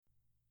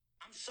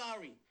I'm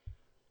sorry.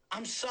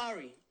 I'm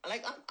sorry.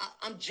 Like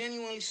I'm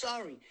genuinely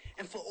sorry.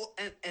 And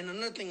and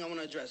another thing I want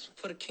to address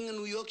for the King of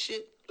New York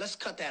shit. Let's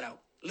cut that out.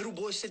 Little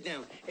boy, sit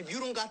down. If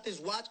you don't got this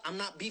watch, I'm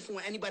not beefing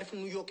with anybody from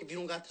New York. If you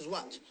don't got this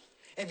watch,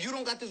 if you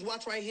don't got this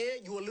watch right here,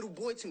 you a little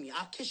boy to me.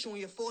 I'll kiss you on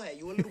your forehead.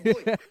 You a little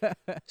boy.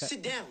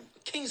 Sit down.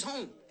 King's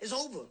home. It's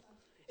over.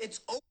 It's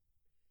over.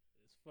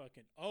 It's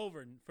fucking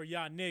over for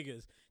y'all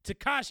niggas.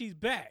 Tekashi's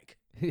back.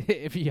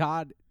 If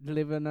y'all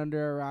living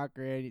under a rock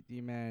or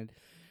anything, man,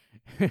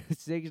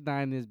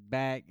 6ix9ine is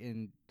back,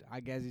 and I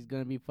guess he's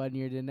gonna be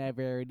funnier than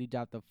ever. Already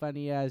dropped a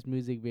funny ass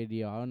music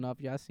video. I don't know if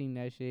y'all seen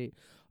that shit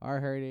or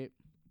heard it.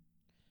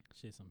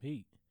 Shit, some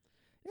heat.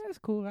 Yeah, it's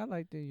cool. I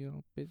like it,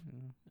 bitch.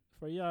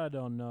 For y'all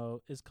don't know,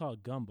 it's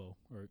called Gumbo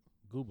or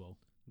Gubo.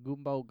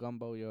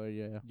 Gumbo,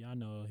 yeah. Y'all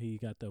know he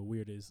got the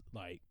weirdest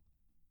like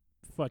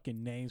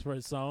fucking names for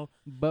his song.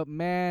 But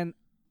man,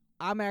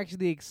 I'm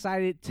actually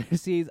excited to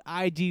see his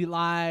IG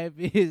live,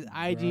 his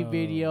IG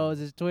videos,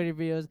 his Twitter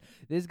videos.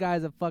 This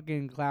guy's a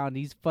fucking clown.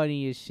 He's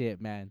funny as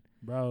shit, man.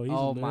 Bro, he's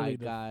literally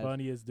the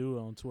funniest dude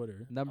on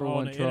Twitter. Number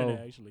one troll.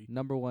 Internet, actually.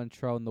 Number one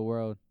troll in the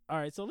world. All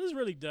right, so let's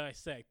really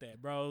dissect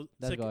that, bro.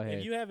 Let's go ahead.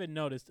 If you haven't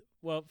noticed,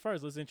 well,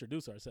 first let's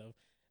introduce ourselves.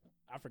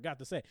 I forgot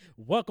to say,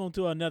 welcome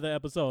to another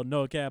episode of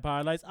No Cap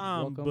Highlights.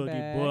 I'm Welcome Boogie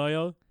back.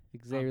 Boyle.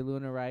 Xavier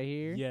Luna right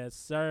here. Yes,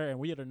 sir, and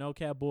we are the No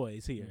Cap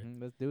Boys here.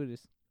 Let's do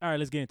this. All right,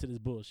 let's get into this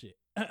bullshit.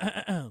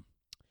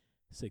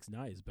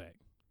 6ix9ine is back.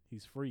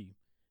 He's free.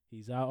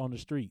 He's out on the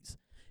streets.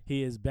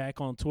 He is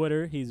back on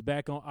Twitter. He's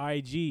back on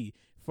IG.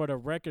 For the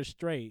record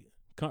straight,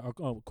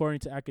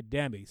 according to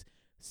academics,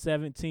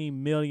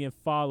 17 million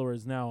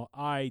followers now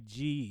on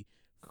IG.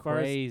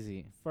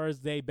 Crazy.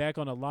 First day back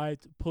on the live,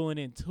 pulling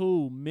in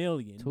 2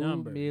 million 2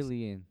 numbers.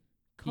 million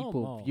Come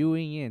people on.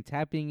 viewing in,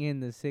 tapping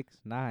in the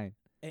 6ix9ine.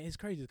 And it's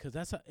crazy because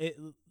that's how it,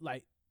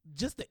 like,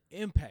 just the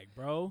impact,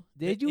 bro.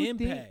 Did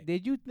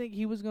you think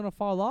he was gonna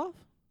fall off?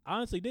 I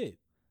honestly did.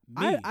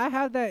 Me. I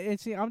have that, and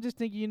see, I'm just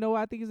thinking, you know what?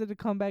 I think he's gonna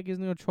come back. He's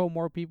gonna troll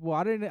more people.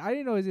 I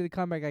didn't know he's gonna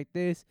come back like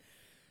this.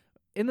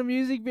 In the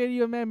music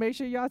video, man, make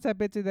sure y'all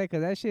tap into that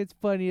because that shit's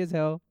funny as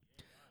hell.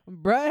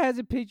 Brad has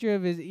a picture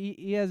of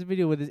he has a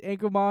video with his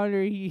ankle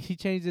monitor. He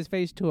changed his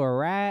face to a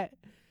rat.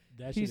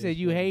 He said,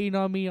 "You hating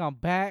on me? I'm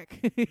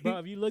back." Bro,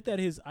 if you looked at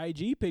his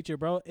IG picture,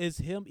 bro, it's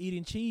him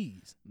eating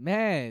cheese.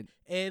 Man.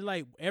 And,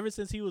 like, ever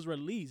since he was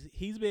released,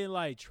 he's been,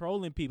 like,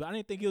 trolling people. I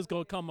didn't think he was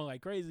going to come on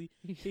like crazy.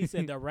 He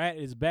said the rat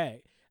is back.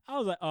 I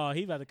was like, oh,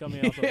 he about to come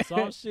in on some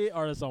soft shit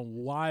or some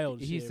wild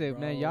shit, He said, bro.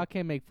 man, y'all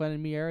can't make fun of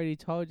me. I already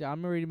told you.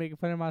 I'm already making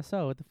fun of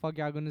myself. What the fuck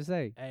y'all gonna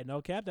say? Hey, no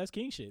cap, that's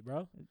king shit,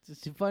 bro.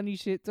 It's just funny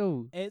shit,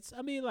 too.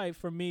 I mean, like,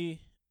 for me,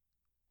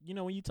 you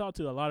know, when you talk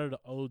to a lot of the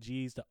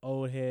OGs, the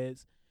old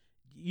heads,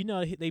 you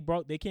know,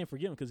 they can't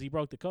forgive him because he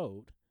broke the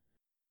code.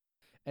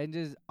 And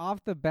just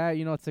off the bat,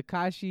 you know,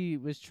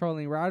 Tekashi was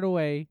trolling right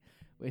away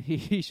when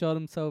he showed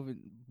himself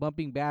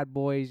bumping Bad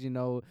Boys, you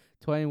know,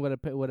 toying with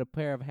a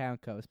pair of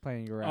handcuffs,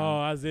 playing around. Oh,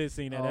 I did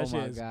see that. Oh That shit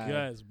my is God.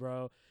 guts,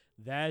 bro.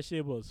 That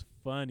shit was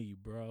funny,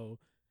 bro.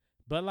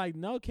 But, like,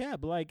 no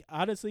cap. Like,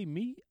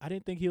 honestly, I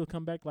didn't think he would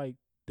come back, like,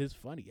 this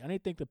funny. I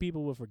didn't think the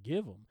people would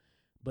forgive him.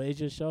 But it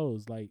just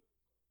shows, like,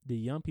 the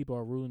young people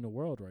are ruling the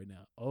world right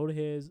now. Old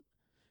heads,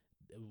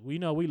 we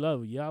know we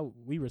love y'all.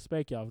 We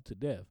respect y'all to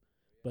death.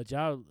 But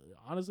y'all,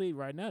 honestly,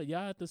 right now,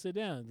 y'all have to sit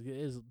down.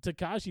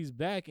 Tekashi's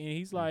back, and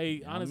he's,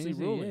 like, honestly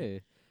ruling. Yeah.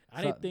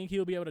 I didn't think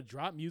he'll be able to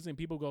drop music and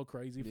people go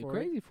crazy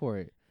for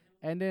it.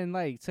 And then,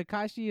 like,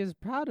 Tekashi is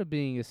proud of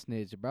being a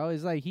snitch, bro.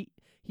 It's like he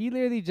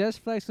literally just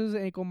flexed his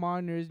ankle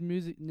monitor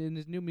in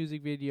his new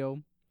music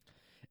video.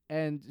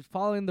 And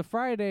following the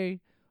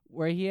Friday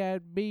where he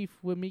had beef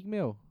with Meek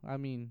Mill. I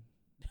mean.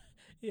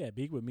 Yeah,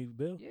 beef with Meek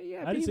Mill.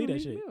 Yeah, I didn't see that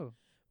Meek shit. Mill.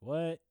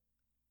 What?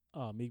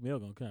 Oh, Meek Mill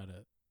gonna kind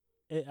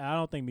of. I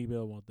don't think Meek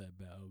Mill want that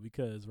battle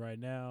because right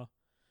now,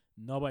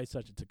 nobody's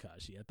touching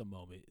Tekashi at the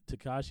moment.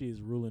 Tekashi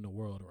is ruling the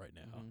world right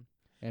now. Mm-hmm.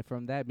 And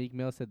from that, Meek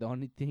Mill said the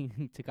only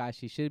thing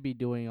Tekashi should be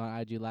doing on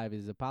IG Live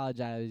is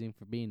apologizing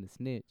for being a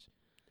snitch.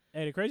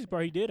 And the crazy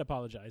part, he did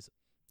apologize.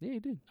 Yeah, he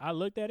did. I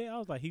looked at it. I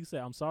was like, he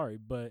said, "I'm sorry,"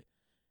 but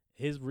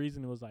his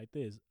reasoning was like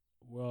this.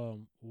 Well,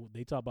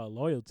 they talk about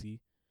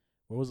loyalty.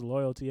 Where was the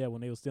loyalty at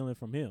when they was stealing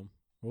from him?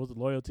 Where was the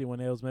loyalty when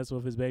they was messing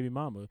with his baby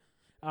mama?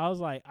 I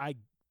was like, I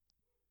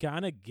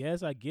kind of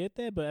guess I get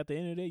that, but at the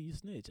end of the day, you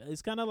snitch.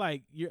 It's kind of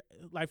like you're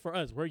like for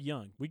us, we're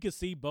young. We can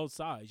see both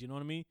sides. You know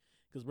what I mean?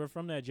 Because we're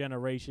from that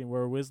generation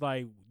where it's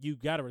like you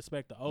gotta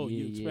respect the oath,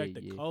 you expect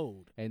the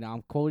code. And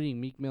I'm quoting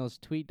Meek Mill's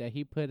tweet that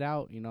he put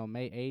out, you know,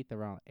 May 8th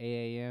around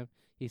 8 a.m.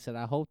 He said,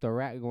 "I hope the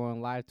rat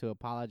going live to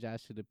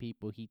apologize to the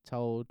people he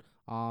told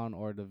on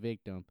or the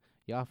victim.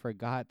 Y'all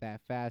forgot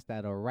that fast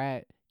that a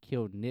rat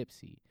killed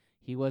Nipsey.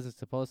 He wasn't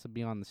supposed to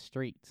be on the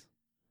streets.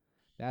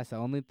 That's the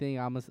only thing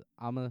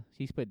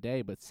he's put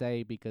dead, but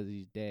say because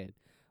he's dead.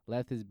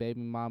 Left his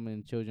baby mama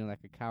and children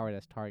like a coward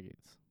as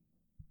targets."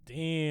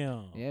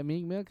 Damn. Yeah,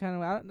 Meek Mill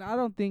kind of. I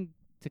don't think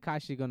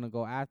Tekashi gonna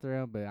go after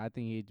him, but I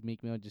think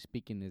Meek Mill just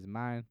speaking his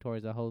mind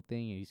towards the whole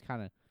thing, and he's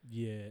kind of.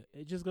 Yeah,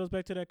 it just goes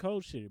back to that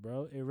code shit,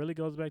 bro. It really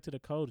goes back to the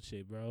code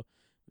shit, bro.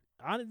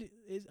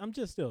 I'm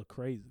just still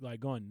crazy, like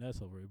going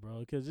nuts over it, bro.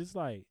 Because it's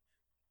like,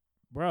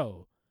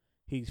 bro,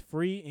 he's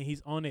free and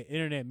he's on the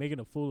internet making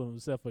a fool of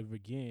himself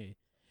again.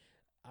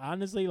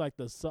 Honestly, like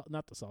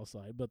not the south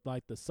side, but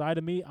like the side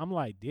of me, I'm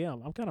like,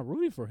 damn, I'm kind of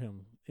rooting for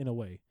him in a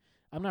way.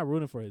 I'm not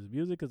rooting for his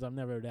music because I'm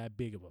never that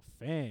big of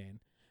a fan.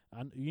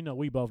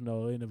 We both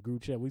know in the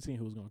group chat we seen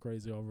who's going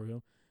crazy over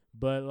him,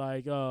 but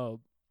like,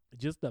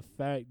 just the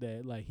fact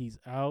that like he's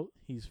out,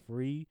 he's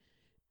free,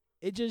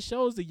 it just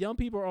shows the young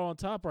people are on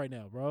top right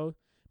now, bro.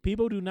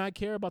 People do not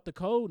care about the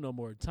code no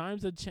more.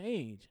 Times have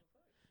changed.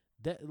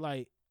 That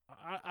like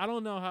I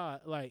don't know how.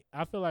 Like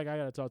I feel like I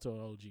gotta talk to an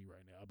OG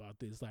right now about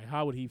this. Like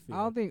how would he feel? I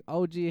don't think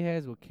OG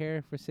heads will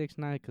care for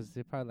 6ix9ine because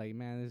they're probably like,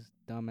 man, this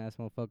dumbass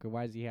motherfucker.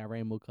 Why does he have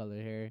rainbow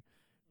colored hair?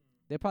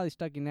 They're probably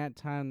stuck in that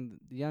time.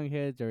 The young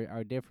heads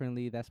are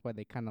differently. That's why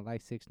they kind of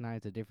like 6ix9ine.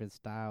 It's a different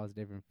style. It's a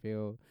different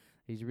feel.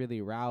 He's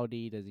really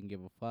rowdy. Doesn't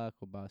give a fuck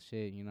about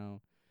shit.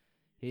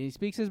 He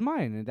speaks his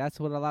mind, and that's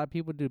what a lot of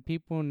people do.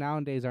 People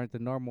nowadays aren't the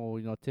normal,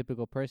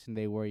 typical person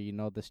they were,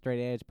 the straight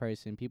edge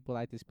person. People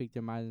like to speak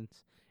their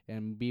minds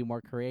and be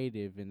more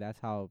creative, and that's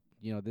how,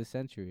 this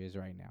century is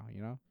right now,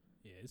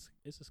 Yeah,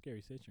 it's a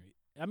scary century.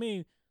 I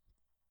mean,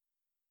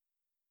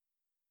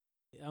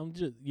 I'm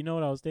just,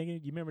 what I was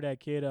thinking? You remember that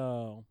kid,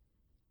 Little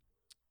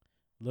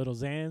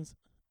Xans?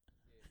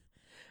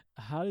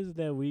 How is it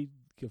that we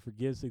can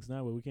forgive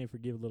 6ix9ine, but we can't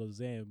forgive Little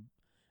Xan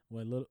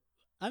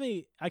I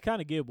mean, I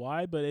kind of get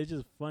why, but it's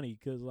just funny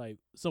because, like,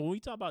 so when we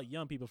talk about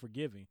young people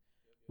forgiving,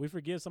 we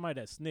forgive somebody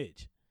that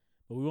snitch,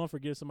 but we won't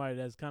forgive somebody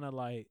that's kind of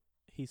like,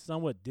 he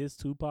somewhat dissed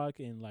Tupac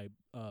and, like,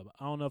 I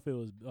don't know if it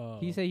was.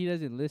 He said he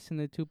doesn't listen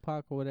to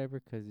Tupac or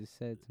whatever because he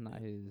said it's not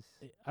his.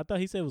 I thought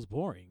he said it was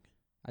boring.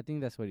 I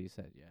think that's what he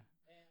said, yeah.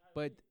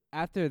 But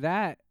after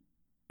that,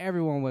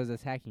 everyone was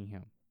attacking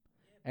him.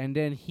 And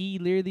then he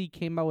literally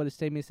came out with a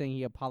statement saying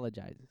he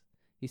apologizes.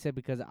 He said,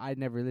 because I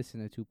never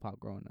listened to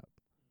Tupac growing up.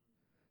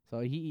 So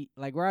he,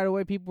 like, right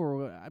away, people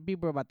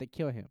were about to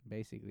kill him,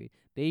 basically.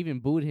 They even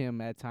booed him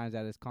at times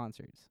at his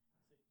concerts.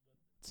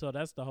 So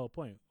that's the whole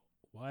point.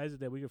 Why is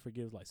it that we can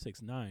forgive, like,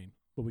 6ix9ine,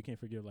 but we can't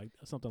forgive, like,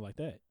 something like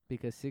that?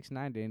 Because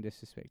 6ix9ine didn't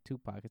disrespect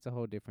Tupac. It's a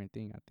whole different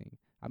thing, I think.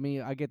 I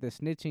mean, I get the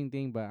snitching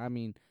thing, but, I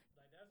mean,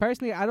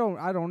 personally, I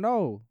don't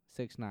know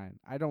 6ix9ine.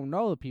 I don't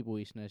know the people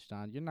he snitched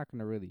on. You're not going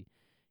to really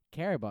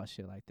care about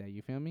shit like that.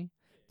 You feel me?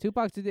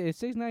 Tupac today, if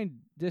 6ix9ine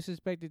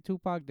disrespected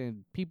Tupac,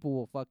 then people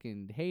will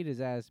fucking hate his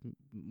ass,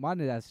 want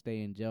his ass to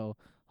stay in jail,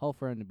 hope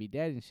for him to be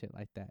dead and shit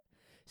like that.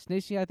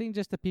 Snitching, I think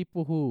just the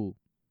people who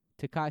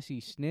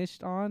Tekashi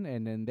snitched on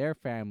and then their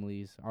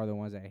families are the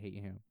ones that hate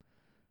him.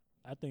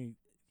 I think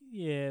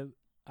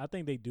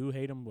they do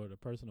hate him with a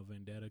personal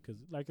vendetta because,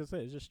 like I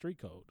said, it's just street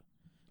code.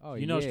 Oh,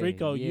 street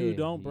code, you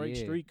don't break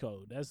street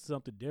code. That's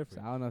something different.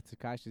 So I don't know if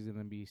Tekashi's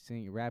gonna be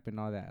rapping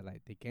all that,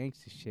 like the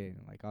gangster shit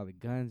and like all the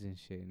guns and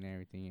shit and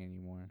everything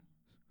anymore.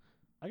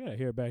 I gotta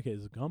hear back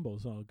his Gumbo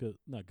song,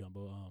 not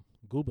Gumbo,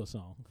 Gooba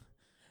song.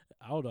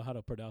 I don't know how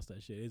to pronounce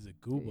that shit. Is it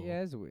Gooba?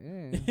 Yeah, it's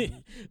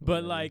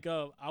But like,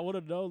 I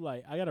want to know.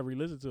 Like, I gotta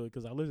re-listen to it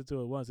because I listened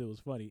to it once. It was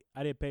funny.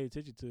 I didn't pay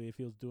attention to it if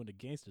he was doing the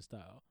gangster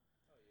style.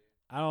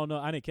 I don't know.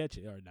 I didn't catch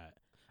it or not.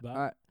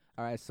 But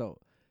all right. So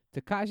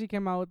Tekashi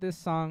came out with this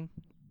song.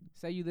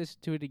 Say you listen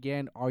to it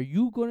again. Are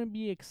you gonna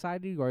be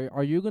excited, or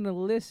are you gonna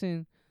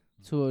listen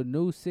to a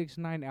new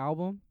 6ix9ine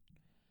album?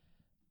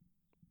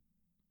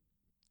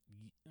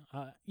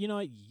 You know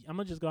what? I'm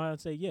gonna just go ahead and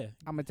say yeah.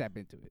 I'm gonna tap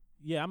into it.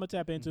 Yeah, I'm gonna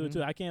tap into it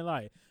too. I can't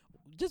lie.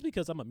 Just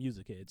because I'm a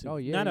music head too. Oh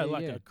yeah, not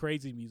a a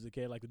crazy music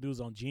head like the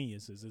dudes on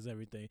Geniuses is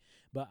everything.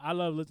 But I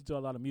love listening to a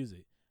lot of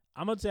music.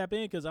 I'm gonna tap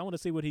in because I want to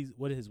see what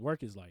his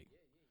work is like.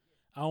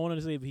 I want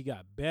to see if he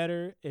got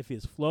better, if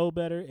his flow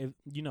better. If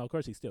of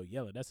course he's still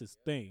yelling. That's his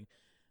thing.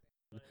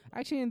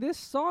 Actually, in this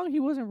song, he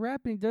wasn't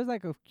rapping. There's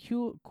like a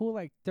cool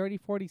like 30,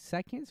 40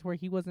 seconds where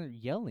he wasn't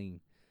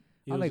yelling.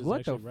 I'm like,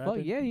 what the fuck?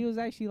 Yeah, he was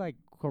actually like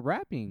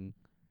rapping.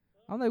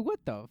 I'm like, what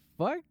the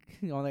fuck?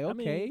 I'm like,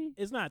 okay. I mean,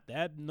 it's not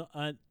that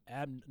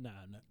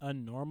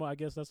unnormal. I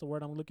guess that's the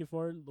word I'm looking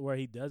for, where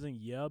he doesn't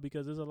yell,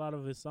 because there's a lot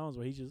of his songs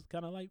where he's just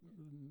kind of like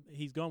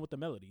he's going with the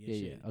melody and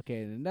shit. Yeah.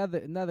 Okay,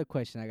 another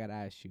question I gotta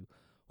ask you: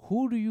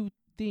 who do you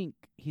think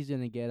he's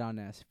gonna get on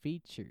as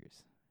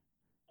features?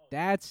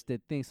 That's the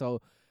thing.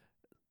 So,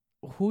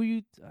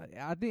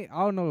 I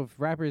don't know if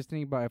rappers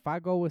think, but if I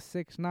go with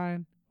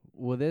 6ix9ine,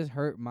 will this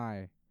hurt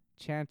my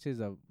chances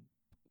of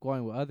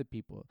going with other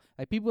people?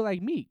 Like people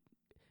like Meek.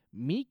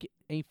 Meek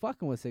ain't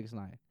fucking with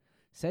 6ix9ine.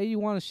 Say you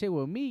want to shit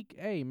with Meek,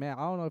 hey man,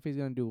 I don't know if he's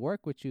gonna do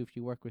work with you if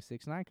you work with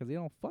 6ix9ine, because he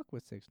don't fuck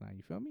with 6ix9ine.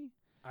 You feel me?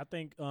 I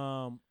think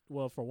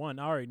well, for one,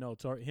 I already know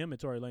him and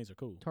Tory Lanez are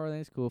cool. Tory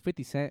Lanez cool.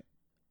 50 Cent.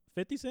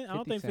 50 Cent? I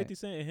don't think 50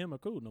 Cent and him are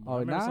cool no more. Oh, I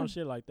remember some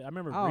shit like that. I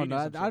remember I don't know.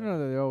 reading some I shit don't know like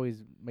that they're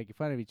always making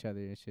fun of each other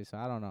and shit, so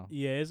I don't know.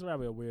 Yeah, it's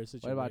probably a weird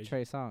situation. What about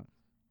Trey Songz?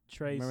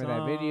 Remember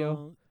that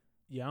video?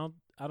 Yeah,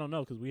 I don't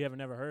know, because we haven't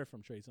never heard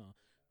from Trey Songz.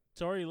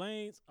 Tory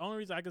Lanez, only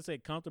reason I can say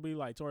comfortably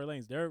like Tory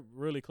Lanez, they're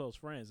really close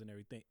friends and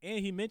everything. And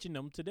he mentioned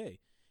them today.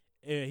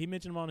 He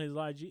mentioned them on his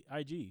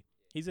IG.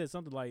 He said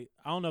something like,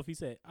 I don't know if he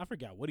said, I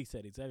forgot what he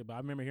said exactly, but I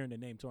remember hearing the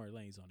name Tory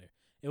Lanez on there.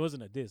 It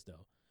wasn't a diss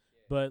though,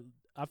 but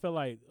I feel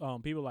like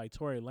people like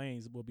Tory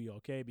Lanez will be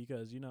okay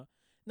because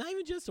not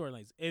even just Tory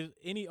Lanez. If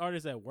any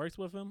artist that works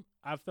with him,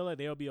 I feel like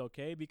they'll be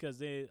okay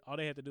because all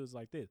they have to do is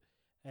like this.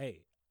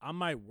 Hey, I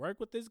might work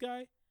with this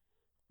guy,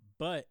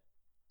 but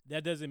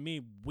that doesn't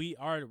mean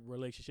our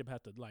relationship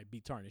has to like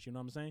be tarnished. You know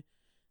what I'm saying?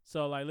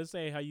 So like, let's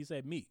say how you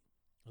said me.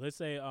 Let's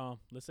say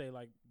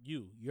like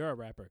you're a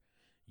rapper.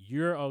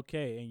 You're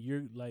okay, and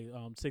you're like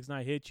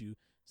 6ix9ine hit you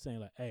saying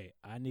like, "Hey,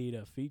 I need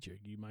a feature.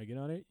 You might get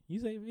on it." You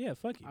say, "Yeah,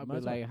 fuck it." I'll be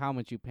like, "How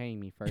much you paying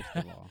me first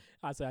of all?"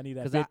 I say, "I need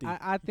that 'Cause 50."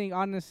 I think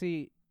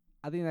honestly,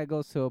 I think that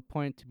goes to a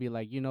point to be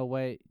like, you know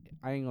what?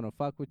 I ain't gonna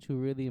fuck with you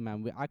really,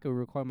 man. I could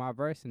record my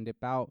verse and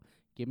dip out.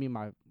 Give me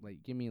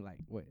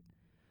what?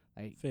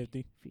 Like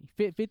 50.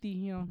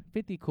 50,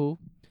 50 cool.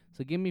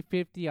 So give me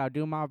 50. I'll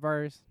do my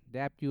verse,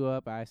 dap you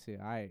up. I say,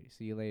 all right,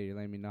 see you later.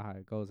 Let me know how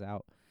it goes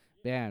out.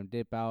 Bam,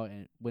 dip out.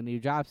 And when he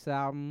drops the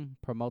album,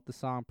 promote the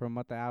song,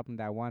 promote the album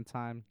that one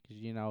time, 'cause,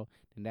 then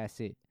that's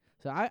it.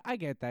 So I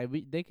get that.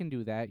 They can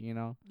do that, Yeah,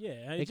 it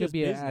it's could just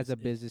be business. as a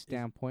business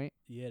standpoint.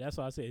 Yeah, that's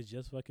why I say it's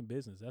just fucking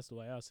business. That's the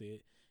way I see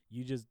it.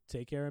 You just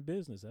take care of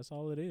business. That's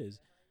all it is.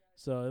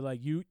 So like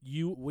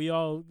we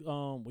all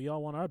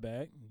want our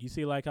bag. You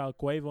see like how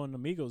Quavo and the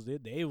Migos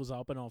did. They was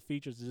hopping on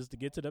features just to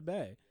get to the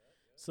bag.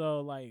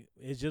 So like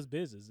it's just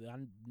business. I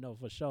know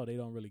for sure they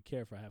don't really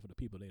care for half of the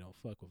people they don't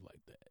fuck with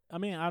like that. I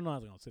mean, I'm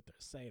not gonna sit there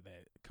and say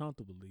that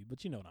comfortably,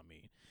 but you know what I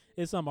mean.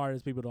 It's some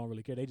artists people don't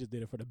really care. They just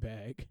did it for the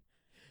bag.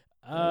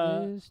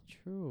 That is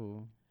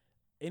true.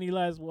 Any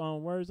last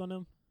words on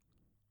them?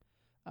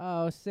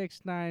 Oh,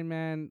 6ix9ine,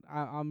 man.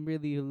 I'm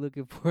really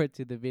looking forward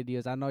to the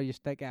videos. I know you're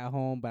stuck at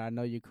home, but I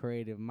know your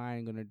creative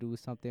mind gonna do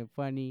something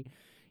funny.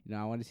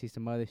 I want to see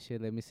some other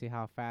shit. Let me see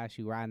how fast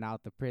you riding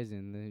out the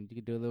prison. Then you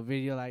can do a little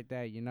video like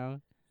that,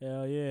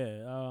 Hell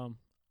yeah.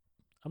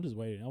 I'm just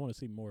waiting. I want to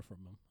see more from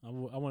him.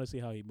 I want to see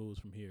how he moves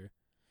from here.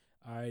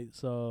 All right,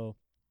 so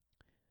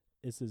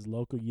it's his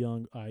local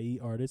young IE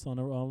artist on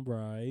the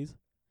rise.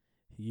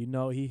 He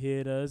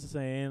hit us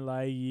saying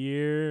like,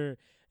 "Yeah."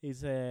 He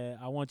said,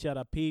 "I want y'all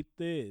to peep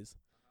this."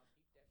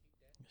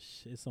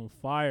 It's on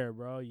fire,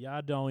 bro.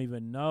 Y'all don't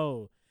even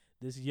know.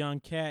 This young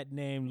cat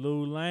named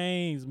Lou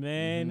Lanez,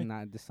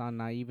 man. This song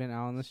not even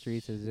out on the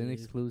streets. It's an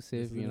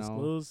exclusive,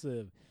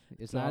 exclusive.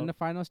 It's not in the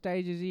final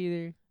stages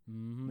either.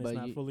 It's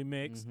not fully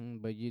mixed.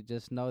 But you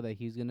just know that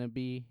he's gonna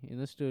be in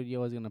the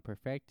studio. He's gonna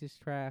perfect his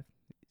craft.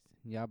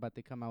 Y'all about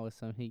to come out with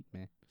some heat,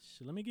 man.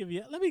 Let me give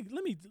you. Let me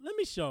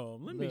show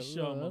him. Let me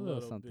show him a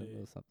little something. bit.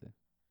 Little something.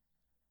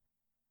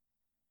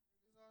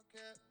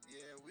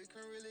 Yeah, we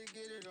can really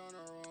get it on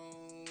our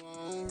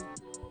own.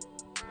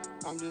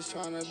 I'm just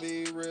tryna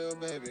be real,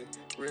 baby.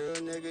 Real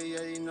nigga,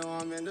 yeah,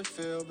 I'm in the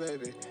field,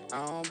 baby.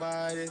 I don't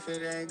buy it if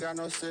it ain't got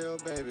no sale,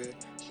 baby.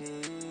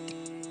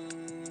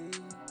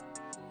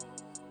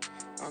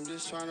 I'm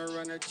just tryna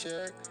run a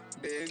check.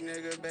 Big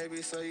nigga,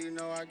 baby, so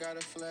I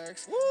gotta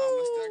flex. Woo!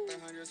 I'ma stack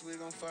the hundreds, we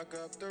gon' fuck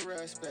up the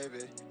rest,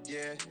 baby.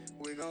 Yeah,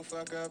 we gon'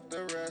 fuck up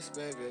the rest,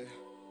 baby.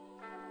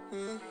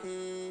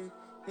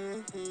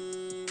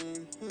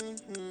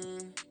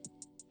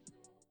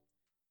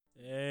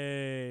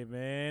 Hey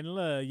man,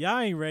 look, y'all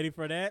ain't ready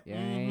for that. Yeah,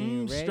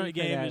 ain't ready for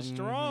game that. is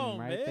strong,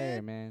 right man.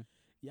 there, man.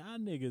 Y'all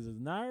niggas is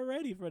not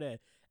ready for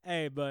that.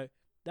 Hey, but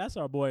that's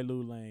our boy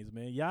Lou Lanez,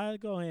 man. Y'all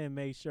go ahead and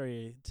make sure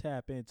you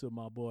tap into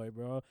my boy,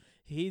 bro.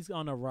 He's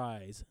on the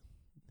rise.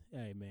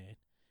 Hey man,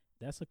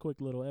 that's a quick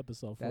little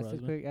episode for us.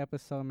 That's a quick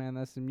episode, man.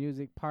 That's the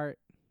music part,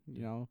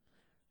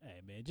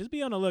 Hey man, just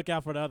be on the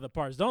lookout for the other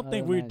parts. Don't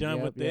think we're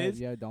done with this.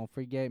 Yeah, don't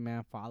forget,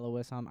 man. Follow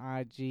us on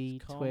IG,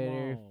 Come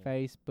Twitter, on.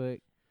 Facebook,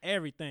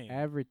 Everything,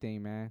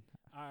 man.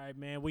 All right,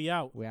 man. We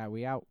out.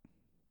 We out.